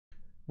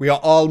We are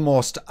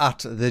almost at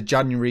the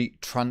January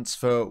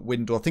transfer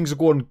window. Things are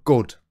going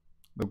good.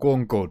 They're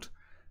going good.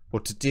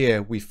 But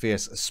today we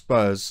face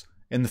Spurs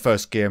in the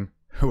first game,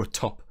 who are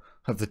top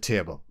of the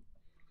table.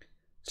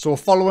 So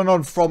following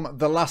on from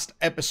the last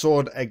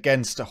episode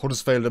against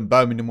Huddersfield and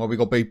Birmingham, where we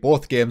got beat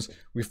both games,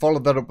 we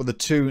followed that up with a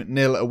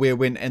 2-0 away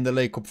win in the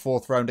League Cup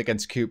 4th round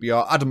against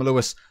QPR. Adam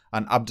Lewis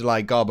and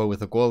Abdoulaye Garba with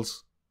the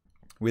goals.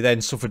 We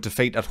then suffered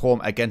defeat at home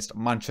against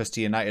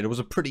Manchester United. It was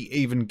a pretty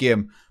even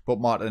game,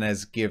 but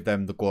Martinez gave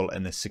them the goal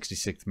in the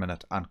 66th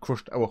minute and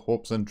crushed our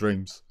hopes and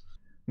dreams.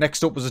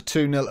 Next up was a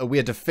 2-0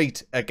 away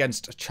defeat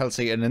against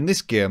Chelsea, and in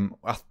this game,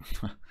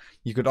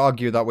 you could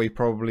argue that we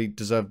probably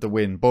deserved the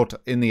win, but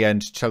in the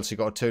end, Chelsea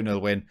got a 2-0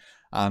 win,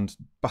 and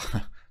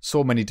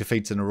so many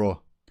defeats in a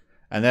row.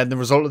 And then the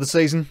result of the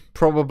season,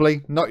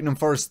 probably Nottingham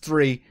Forest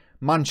 3,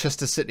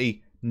 Manchester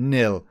City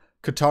 0.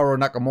 Kotaro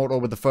Nakamoto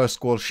with the first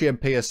goal, Shane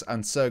Pearce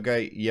and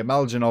Sergei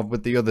Yemeljanov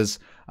with the others,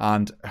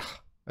 and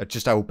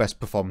just our best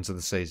performance of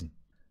the season.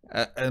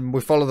 And we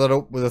follow that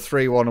up with a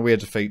 3-1 away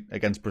defeat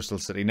against Bristol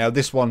City. Now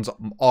this one's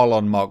all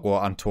on Marco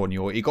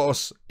Antonio. He got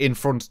us in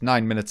front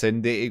 9 minutes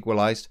in, they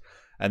equalised,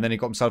 and then he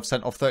got himself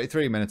sent off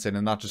 33 minutes in,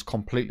 and that just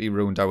completely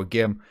ruined our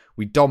game.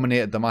 We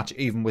dominated the match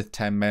even with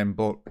 10 men,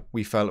 but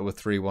we fell to a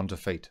 3-1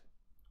 defeat.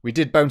 We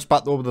did bounce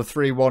back though with a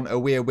 3-1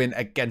 away win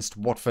against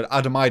Watford.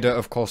 Adam Ida,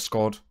 of course,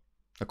 scored.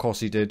 Of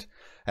course he did.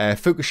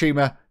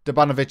 Fukushima,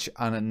 Debanovic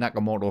and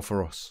Nakamoto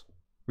for us.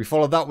 We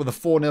followed that with a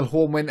 4-0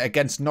 home win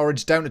against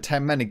Norwich, down to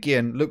 10 men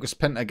again. Lucas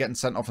Pinter getting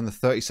sent off in the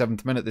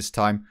 37th minute this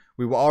time.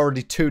 We were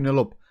already 2-0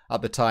 up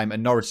at the time,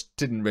 and Norwich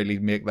didn't really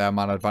make their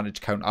man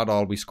advantage count at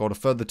all. We scored a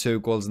further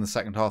 2 goals in the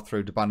second half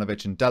through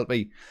Debanovic and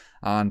Delpy,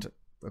 and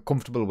a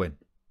comfortable win.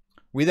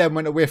 We then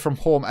went away from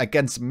home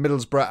against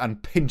Middlesbrough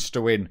and pinched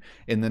a win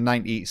in the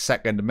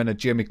 92nd minute.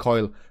 Jamie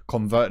Coyle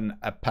converting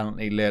a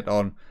penalty late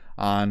on.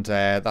 And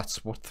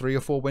that's, what, 3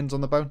 or 4 wins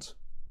on the bounce?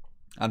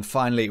 And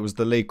finally, it was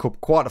the League Cup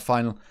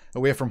quarter-final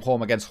away from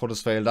home against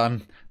Huddersfield.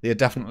 And they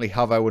definitely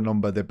have our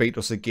number. They beat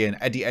us again.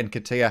 Eddie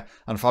Nketiah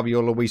and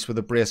Fabio Luis with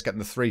a brace getting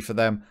the 3 for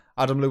them.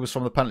 Adam Lewis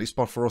from the penalty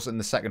spot for us in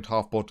the second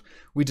half. But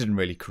we didn't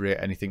really create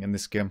anything in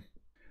this game.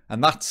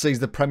 And that sees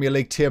the Premier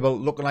League table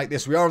looking like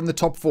this. We are in the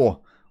top 4.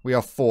 We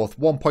are 4th.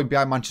 1 point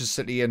behind Manchester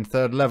City in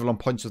 3rd, level on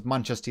points with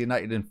Manchester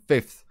United in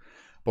 5th.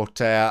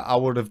 But I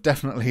would have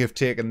definitely have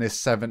taken this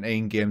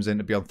 17 games in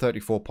to be on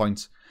 34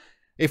 points.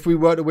 If we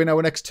were to win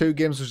our next 2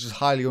 games, which is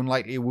highly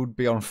unlikely, we would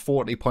be on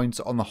 40 points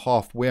on the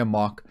halfway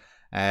mark.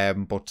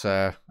 But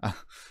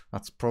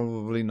that's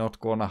probably not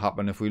going to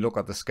happen. If we look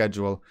at the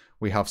schedule,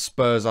 we have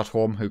Spurs at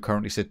home, who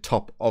currently sit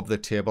top of the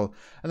table.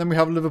 And then we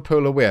have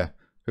Liverpool away,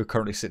 who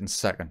currently sit in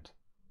 2nd.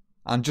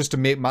 And just to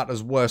make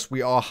matters worse,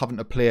 we are having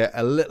to play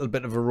a little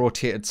bit of a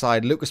rotated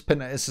side. Lucas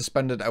Pinter is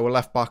suspended, our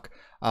left back,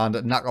 and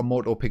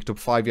Nakamoto picked up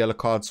 5 yellow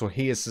cards, so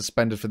he is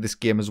suspended for this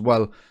game as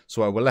well.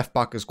 So our left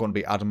back is going to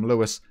be Adam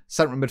Lewis.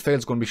 Central midfield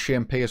is going to be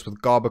Shane Pearce,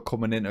 with Garba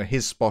coming into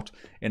his spot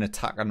in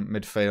attacking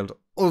midfield.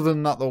 Other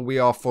than that though, we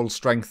are full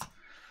strength.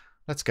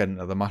 Let's get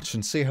into the match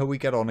and see how we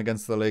get on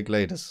against the league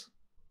leaders.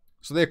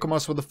 So they come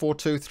us with a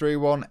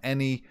 4-2-3-1.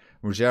 Any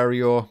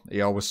Rogerio, he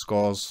always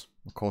scores.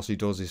 Of course he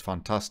does, he's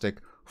fantastic.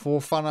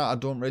 Fofana, I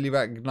don't really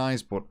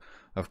recognise, but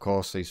of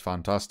course he's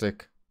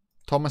fantastic.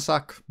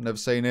 Tomasak, never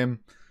seen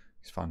him.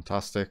 He's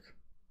fantastic.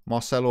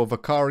 Marcelo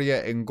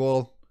Vicaria in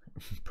goal.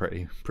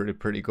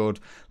 pretty good.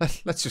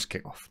 Let's just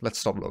kick off. Let's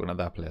stop looking at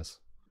their players.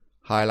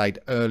 Highlight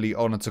early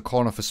on. It's a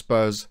corner for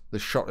Spurs. The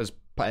shot is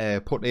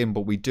put in,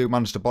 but we do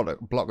manage to block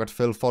it.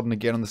 Phil Foden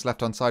again on this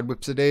left-hand side.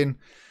 Whips it in.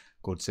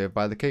 Good save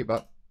by the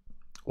keeper.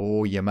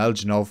 Oh,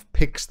 Yemeljanov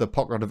picks the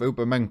pocket of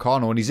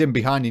Upamecano, and he's in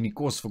behind and he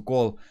goes for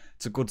goal.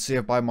 It's a good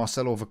save by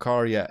Marcelo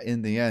Vicaria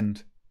in the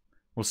end.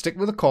 We'll stick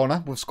with the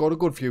corner. We've scored a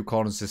good few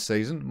corners this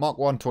season.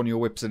 Marco Antonio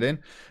whips it in.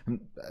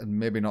 And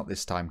maybe not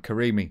this time.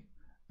 Karimi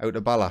out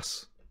of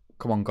Ballas.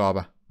 Come on,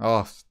 Garba.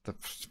 Oh,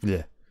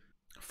 yeah.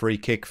 Free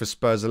kick for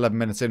Spurs 11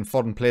 minutes in.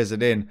 Foden plays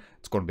it in.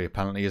 It's going to be a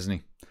penalty, isn't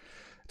he?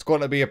 It's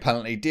going to be a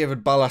penalty.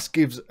 David Ballas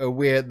gives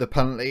away the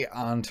penalty.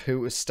 And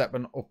who is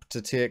stepping up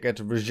to take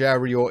it?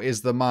 Rogerio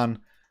is the man.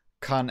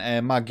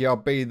 Can Magyar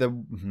be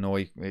the... No,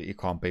 he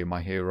can't be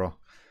my hero.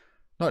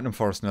 Nottingham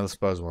Forest 0,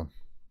 Spurs 1.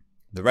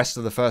 The rest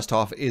of the first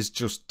half is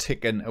just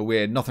ticking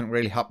away. Nothing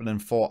really happening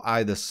for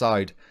either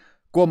side.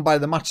 Going by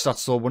the match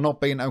stats though, we're not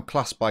being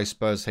outclassed by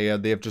Spurs here.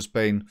 They've just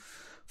been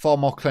far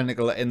more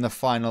clinical in the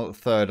final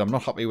third. I'm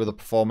not happy with the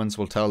performance.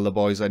 We'll tell the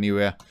boys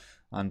anyway.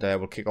 And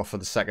we'll kick off for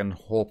the second.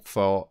 Hope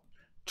for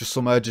just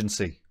some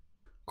urgency.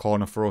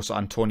 Corner for us.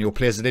 Antonio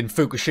plays it in.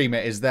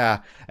 Fukushima is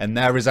there. And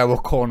there is our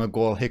corner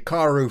goal.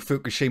 Hikaru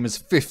Fukushima's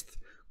 5th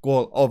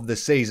goal of the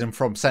season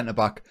from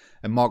centre-back.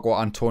 And Marco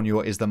Antonio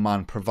is the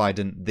man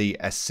providing the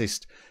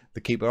assist.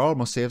 The keeper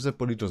almost saves it,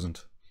 but he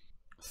doesn't.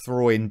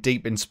 Throw in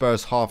deep in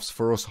Spurs halves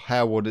for us.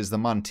 Harewood is the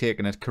man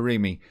taking it.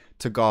 Karimi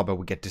to Garba.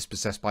 We get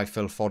dispossessed by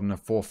Phil Foden,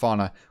 and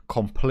Fofana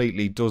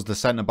completely does the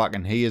centre-back,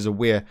 and he is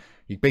aware.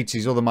 He beats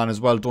his other man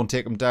as well. Don't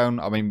take him down.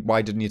 I mean,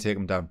 why didn't you take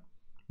him down?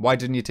 Why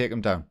didn't you take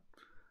him down?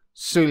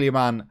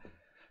 Suleiman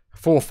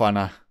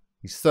Fofana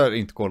His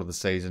 13th goal of the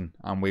season,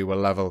 and we were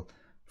level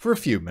for a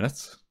few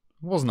minutes.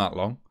 It wasn't that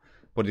long,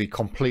 but he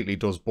completely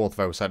does both of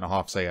our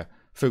centre-halves here.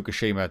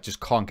 Fukushima just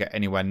can't get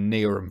anywhere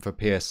near him for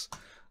pace,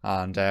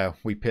 and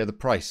we pay the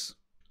price.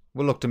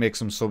 We'll look to make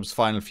some subs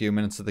final few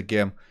minutes of the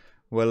game.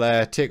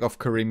 We'll take off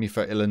Karimi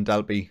for Ilan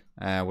Delpy.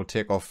 We'll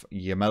take off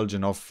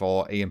Yemeljanov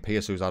for Ian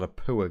Pearce, who's had a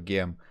poor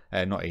game.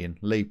 Not Ian,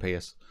 Lee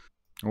Pearce.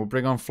 We'll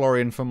bring on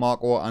Florian for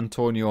Marco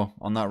Antonio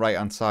on that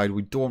right-hand side.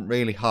 We don't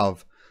really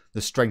have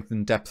the strength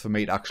and depth for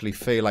me to actually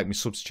feel like my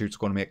substitutes are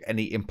going to make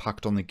any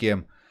impact on the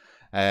game.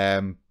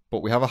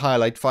 But we have a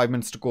highlight, 5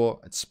 minutes to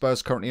go. It's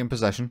Spurs currently in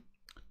possession.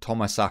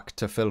 Tomasak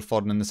to Phil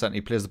Foden in the centre.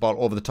 He plays the ball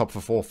over the top for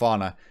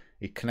Fofana.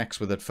 He connects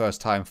with it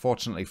first time.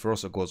 Fortunately for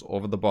us, it goes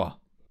over the bar.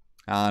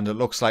 And it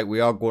looks like we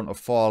are going to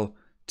fall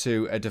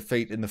to a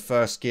defeat in the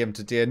first game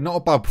today. Not a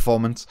bad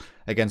performance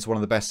against one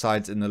of the best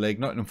sides in the league.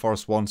 Nottingham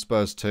Forest 1,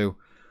 Spurs 2.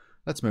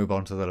 Let's move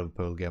on to the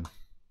Liverpool game.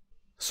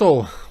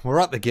 So, we're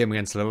at the game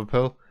against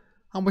Liverpool.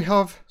 And we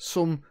have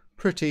some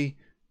pretty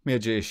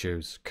major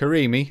issues.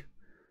 Karimi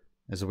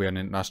is away on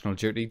international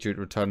duty due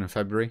to return in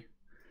February.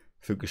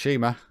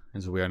 Fukushima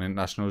is away on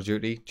international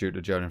duty due to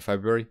return in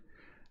February.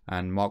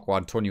 And Marco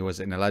Antonio is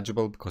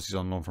ineligible because he's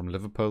on loan from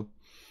Liverpool.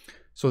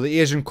 So the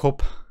Asian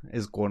Cup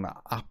is going to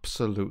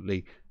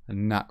absolutely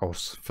knack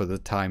us for the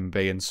time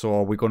being.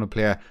 So we're going to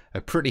play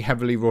a pretty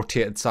heavily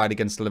rotated side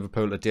against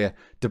Liverpool today.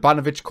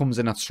 Debanovic comes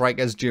in at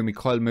strikers. Jeremy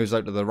Coyle moves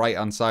out to the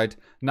right-hand side.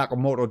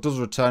 Nakamoto does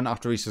return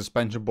after his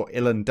suspension, but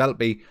Ilan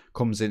Delpy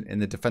comes in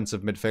the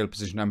defensive midfield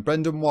position. And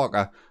Brendan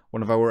Walker,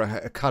 one of our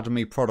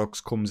academy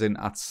products, comes in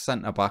at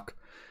centre-back.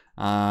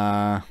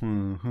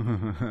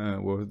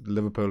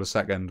 Liverpool are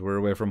second. We're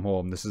away from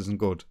home. This isn't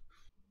good.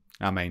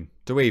 I mean,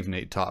 do we even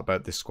need to talk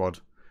about this squad?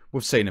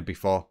 We've seen it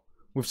before.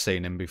 We've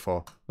seen him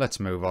before. Let's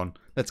move on.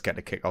 Let's get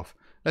a kick-off.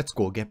 Let's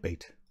go get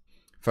beat.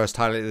 First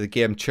highlight of the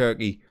game,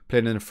 Cherky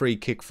playing in a free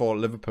kick for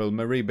Liverpool.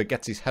 Mariba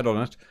gets his head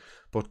on it,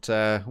 but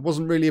it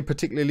wasn't really a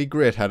particularly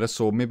great header,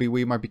 so maybe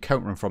we might be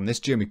countering from this.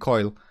 Jamie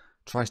Coyle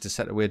tries to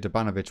set away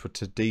Debanovic, but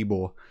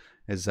Tadibo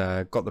has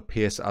got the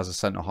pace as a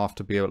centre-half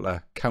to be able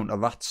to counter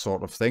that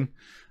sort of thing,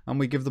 and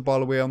we give the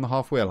ball away on the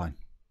halfway line.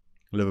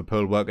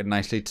 Liverpool work it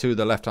nicely to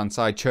the left-hand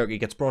side. Cherky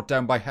gets brought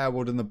down by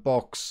Harewood in the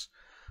box.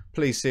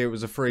 Please say it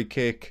was a free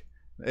kick.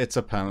 It's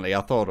a penalty.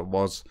 I thought it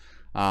was.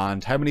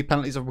 And how many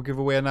penalties have we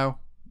given away now?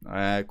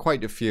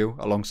 Quite a few,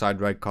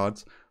 alongside red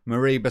cards.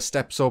 Mariba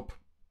steps up,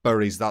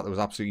 buries that. There was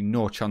absolutely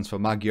no chance for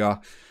Magyar.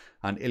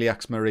 And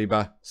Iliax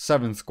Mariba,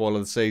 7th goal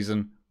of the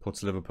season,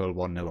 puts Liverpool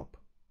 1-0 up.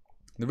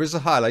 There is a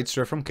highlight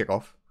straight from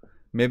kickoff.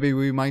 Maybe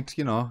we might,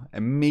 you know,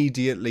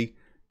 immediately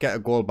get a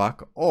goal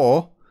back.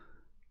 Or,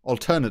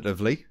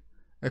 alternatively,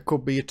 it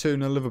could be a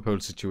 2-0 Liverpool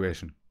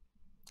situation.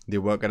 They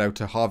work it out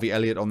to Harvey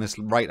Elliott on this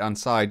right-hand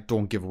side.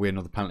 Don't give away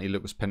another penalty,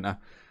 Lucas Pinter.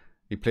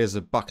 He plays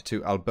it back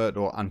to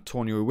Alberto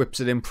Antonio. He whips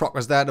it in.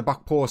 Procker's there at the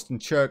back post. And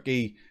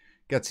Cherky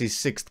gets his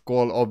 6th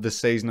goal of the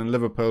season. And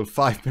Liverpool,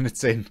 5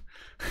 minutes in,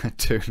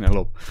 2-0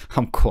 up.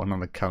 I'm going on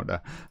the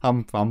counter.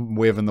 I'm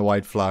waving the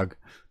white flag.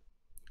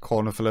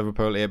 Corner for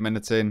Liverpool, 8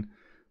 minutes in.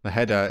 The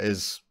header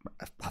is,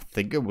 I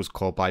think it was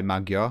caught by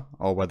Magyar.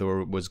 Or whether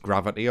it was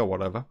gravity or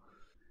whatever.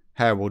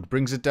 Harewood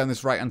brings it down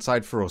this right-hand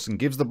side for us and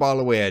gives the ball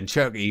away. And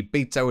Cherky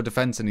beats our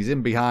defence and he's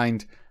in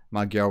behind.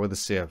 Magyar with a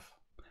save.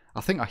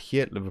 I think I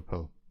hate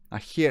Liverpool. I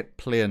hate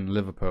playing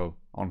Liverpool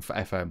on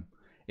FM.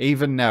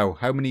 Even now,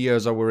 how many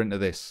years are we into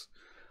this?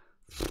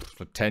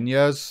 For 10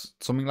 years?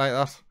 Something like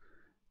that?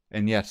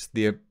 And yet,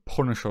 they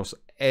punish us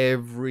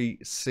every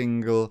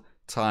single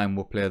time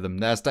we play them.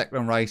 There's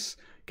Declan Rice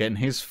getting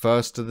his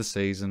first of the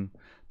season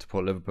to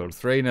put Liverpool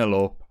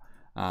 3-0 up.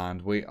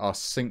 And we are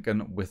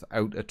sinking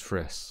without a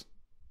trace.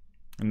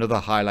 Another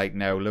highlight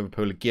now.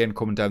 Liverpool again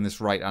coming down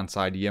this right-hand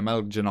side.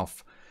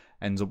 Yemeljanov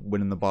ends up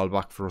winning the ball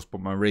back for us.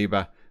 But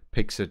Mariba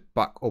picks it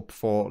back up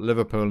for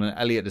Liverpool. And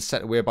Elliott is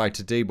set away by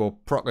Tadibo.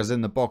 Procker's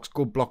in the box.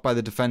 Good block by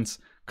the defence.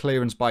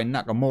 Clearance by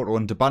Nakamoto.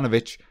 And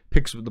Debanovic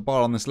picks up the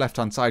ball on this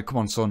left-hand side. Come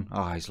on, son.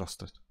 Ah, he's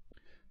lost it.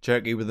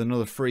 Cherky with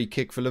another free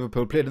kick for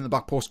Liverpool. Played in the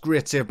back post.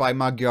 Great save by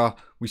Magyar.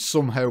 We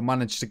somehow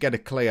managed to get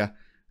it clear.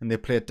 And they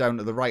play it down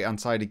to the right-hand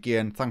side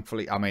again.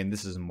 Thankfully, I mean,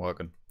 this isn't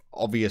working.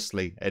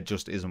 Obviously, it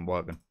just isn't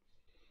working.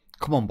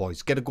 Come on,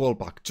 boys. Get a goal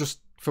back.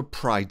 Just for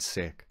pride's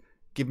sake.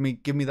 Give me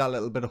that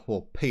little bit of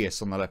hope. Pierce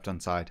on the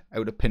left-hand side.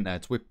 Out of Pinter.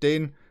 It's whipped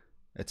in.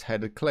 It's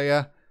headed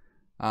clear.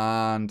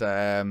 And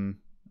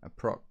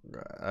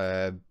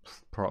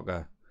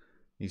Proctor.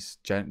 He's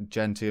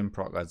Gentian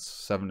Proctor's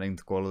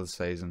 17th goal of the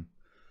season.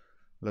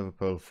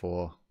 Liverpool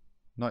 4.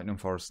 Nottingham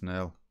Forest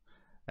 0.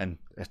 And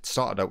it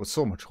started out with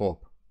so much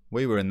hope.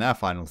 We were in their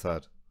final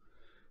third.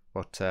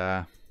 But,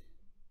 yeah.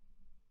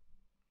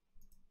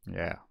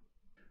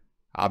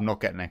 I'm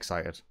not getting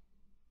excited.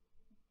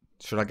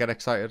 Should I get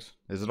excited?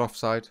 Is it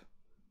offside?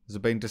 Has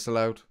it been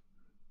disallowed?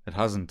 It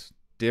hasn't.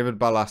 David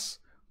Ballas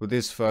with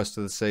his first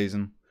of the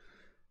season.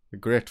 A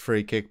great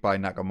free kick by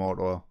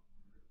Nakamoto.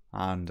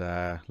 And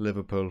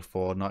Liverpool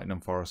 4, Nottingham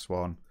Forest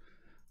 1.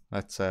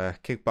 Let's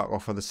kick back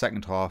off for the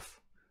second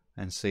half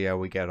and see how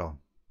we get on.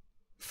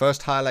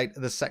 First highlight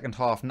of the second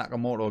half,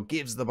 Nakamoto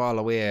gives the ball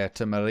away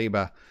to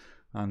Mariba.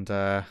 And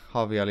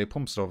Harvey Elliott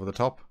pumps it over the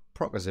top.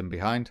 Proctor's in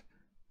behind.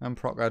 And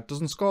Proctor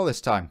doesn't score this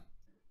time.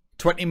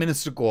 20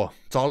 minutes to go.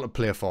 It's all to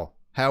play for.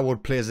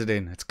 Harewood plays it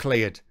in. It's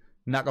cleared.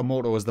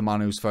 Nakamoto is the man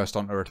who's first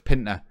onto it.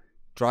 Pinter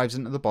drives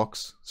into the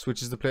box.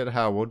 Switches the play to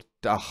Harewood.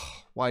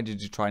 Why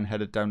did you try and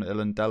head it down to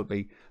Ilan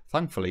Delby?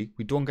 Thankfully,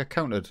 we don't get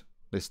countered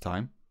this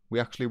time. We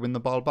actually win the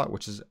ball back,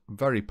 which is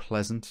very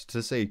pleasant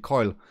to see.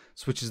 Coyle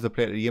switches the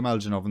play to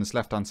Yemeljanov on this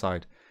left-hand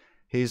side.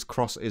 His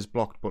cross is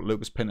blocked, but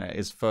Lucas Pinter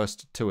is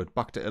first to it.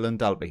 Back to Ilan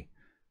Delby.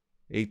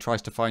 He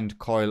tries to find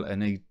Coyle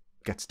and he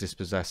gets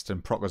dispossessed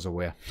and Proctor's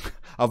away.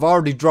 I've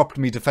already dropped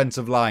me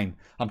defensive line.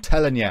 I'm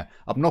telling you,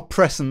 I'm not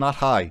pressing that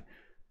high.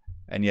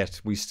 And yet,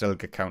 we still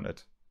get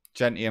counted.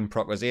 Gentry and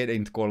Proctor's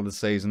 18th goal of the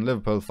season.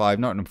 Liverpool 5,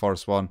 Nottingham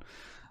Forest 1.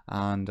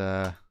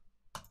 And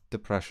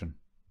depression.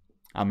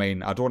 I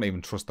mean, I don't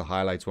even trust the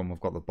highlights when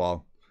we've got the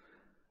ball.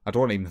 I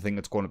don't even think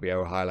it's going to be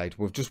our highlight.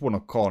 We've just won a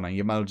corner.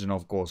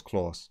 Yemeljanov goes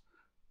close.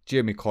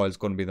 Jamie Coyle's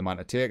going to be the man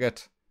to take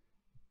it.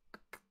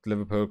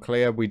 Liverpool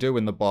clear. We do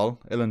win the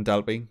ball. Ilan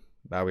Delby.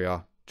 There we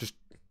are. Just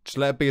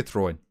let it be a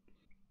throw-in.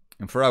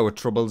 And for our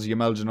troubles,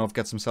 Yemeljanov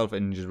gets himself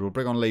injured. We'll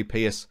bring on Lee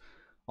Pearce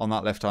on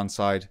that left-hand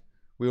side.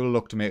 We will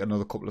look to make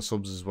another couple of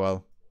subs as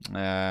well.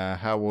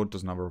 Harewood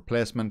doesn't have a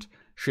replacement.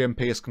 Shane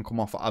Pearce can come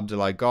off for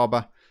Abdoulaye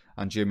Garba.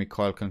 And Jamie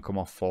Coyle can come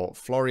off for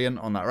Florian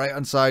on that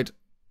right-hand side.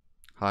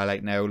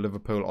 Highlight now,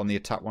 Liverpool on the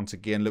attack once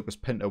again. Lucas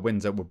Pinter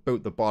wins it. We'll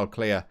boot the ball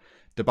clear.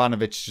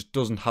 Debanovic just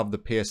doesn't have the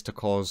pace to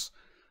cause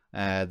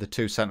the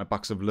two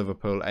centre-backs of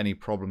Liverpool any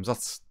problems.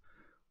 That's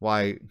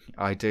why,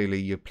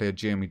 ideally, you play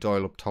Jamie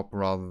Doyle up top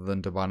rather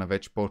than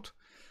Debanovic. But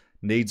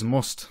needs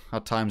must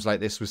at times like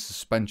this with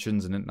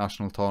suspensions and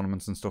international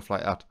tournaments and stuff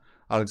like that.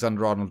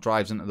 Alexander-Arnold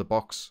drives into the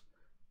box.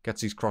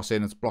 Gets his cross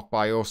in. It's blocked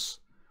by us.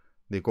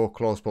 They go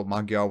close, but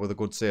Magyar with a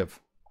good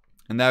save.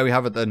 And there we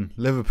have it then.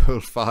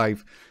 Liverpool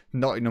 5,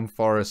 Nottingham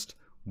Forest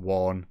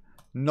 1.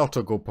 Not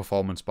a good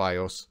performance by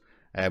us.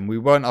 We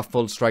weren't at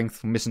full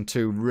strength. We're missing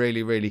two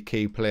really, really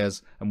key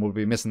players. And we'll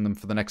be missing them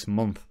for the next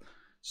month.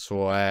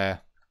 So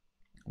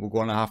we're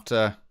going to have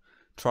to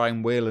try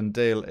and wheel and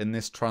deal in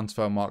this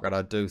transfer market,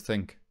 I do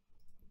think.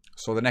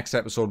 So the next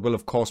episode will,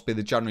 of course, be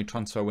the January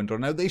transfer window.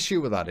 Now, the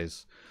issue with that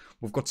is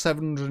we've got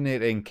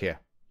 718k.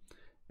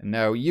 And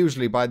now,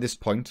 usually by this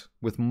point,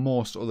 with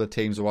most other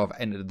teams who I've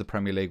entered the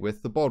Premier League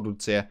with, the board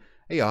would say,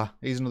 yeah,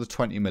 here's another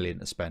 20 million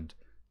to spend.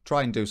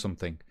 Try and do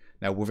something.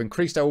 Now, we've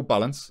increased our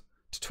balance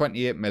to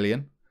 28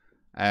 million.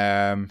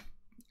 And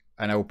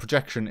our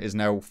projection is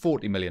now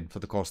 40 million for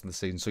the course of the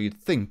season. So you'd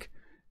think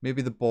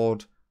maybe the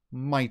board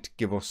might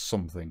give us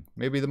something.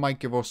 Maybe they might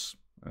give us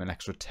an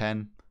extra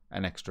 10,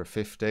 an extra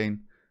 15.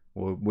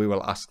 We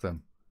will ask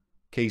them.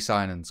 Key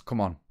signings, come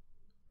on.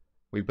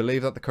 We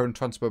believe that the current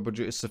transfer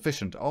budget is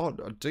sufficient. Oh,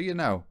 do you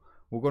now?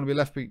 We're going to be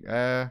left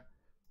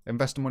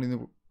investing money.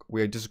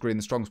 We disagree in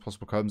the strongest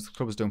possible terms. The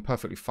club is doing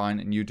perfectly fine,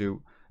 and you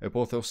do.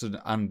 Both us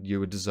and you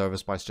would deserve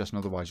us by suggesting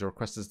otherwise. Your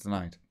request is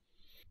denied.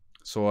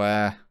 So,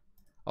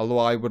 although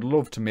I would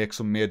love to make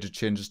some major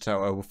changes to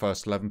our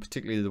first 11,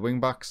 particularly the wing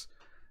backs,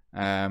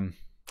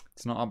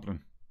 it's not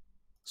happening.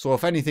 So,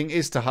 if anything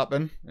is to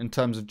happen in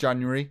terms of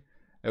January,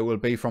 it will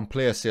be from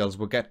player sales.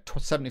 We'll get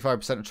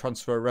 75% of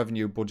transfer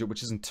revenue budget,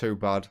 which isn't too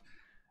bad.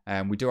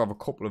 We do have a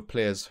couple of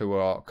players who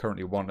are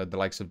currently wanted. The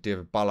likes of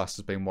David Ballas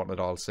has been wanted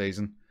all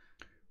season.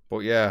 But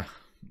yeah,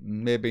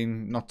 maybe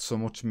not so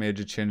much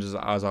major changes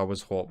as I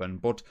was hoping.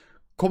 But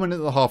coming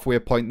into the halfway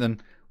point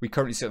then, we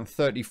currently sit on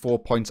 34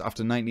 points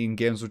after 19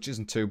 games, which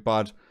isn't too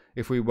bad.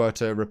 If we were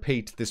to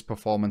repeat this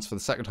performance for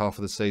the second half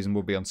of the season,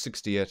 we'll be on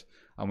 68.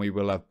 And we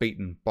will have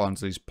beaten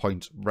Barnsley's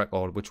point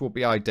record, which will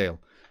be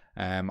ideal.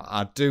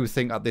 I do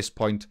think at this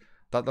point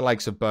that the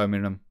likes of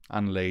Birmingham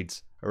and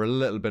Leeds are a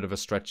little bit of a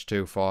stretch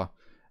too far.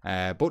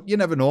 But you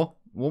never know.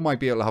 We might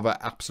be able to have an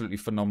absolutely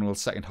phenomenal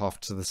second half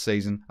to the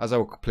season as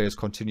our players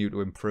continue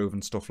to improve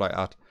and stuff like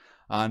that.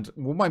 And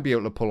we might be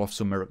able to pull off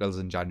some miracles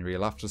in January.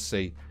 You'll have to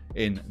see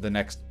in the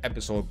next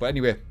episode. But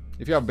anyway,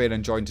 if you have been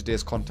enjoying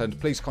today's content,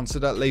 please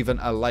consider leaving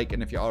a like.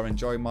 And if you are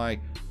enjoying my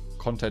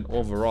content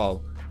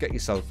overall, get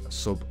yourself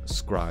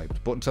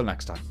subscribed. But until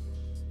next time,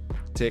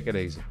 take it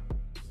easy.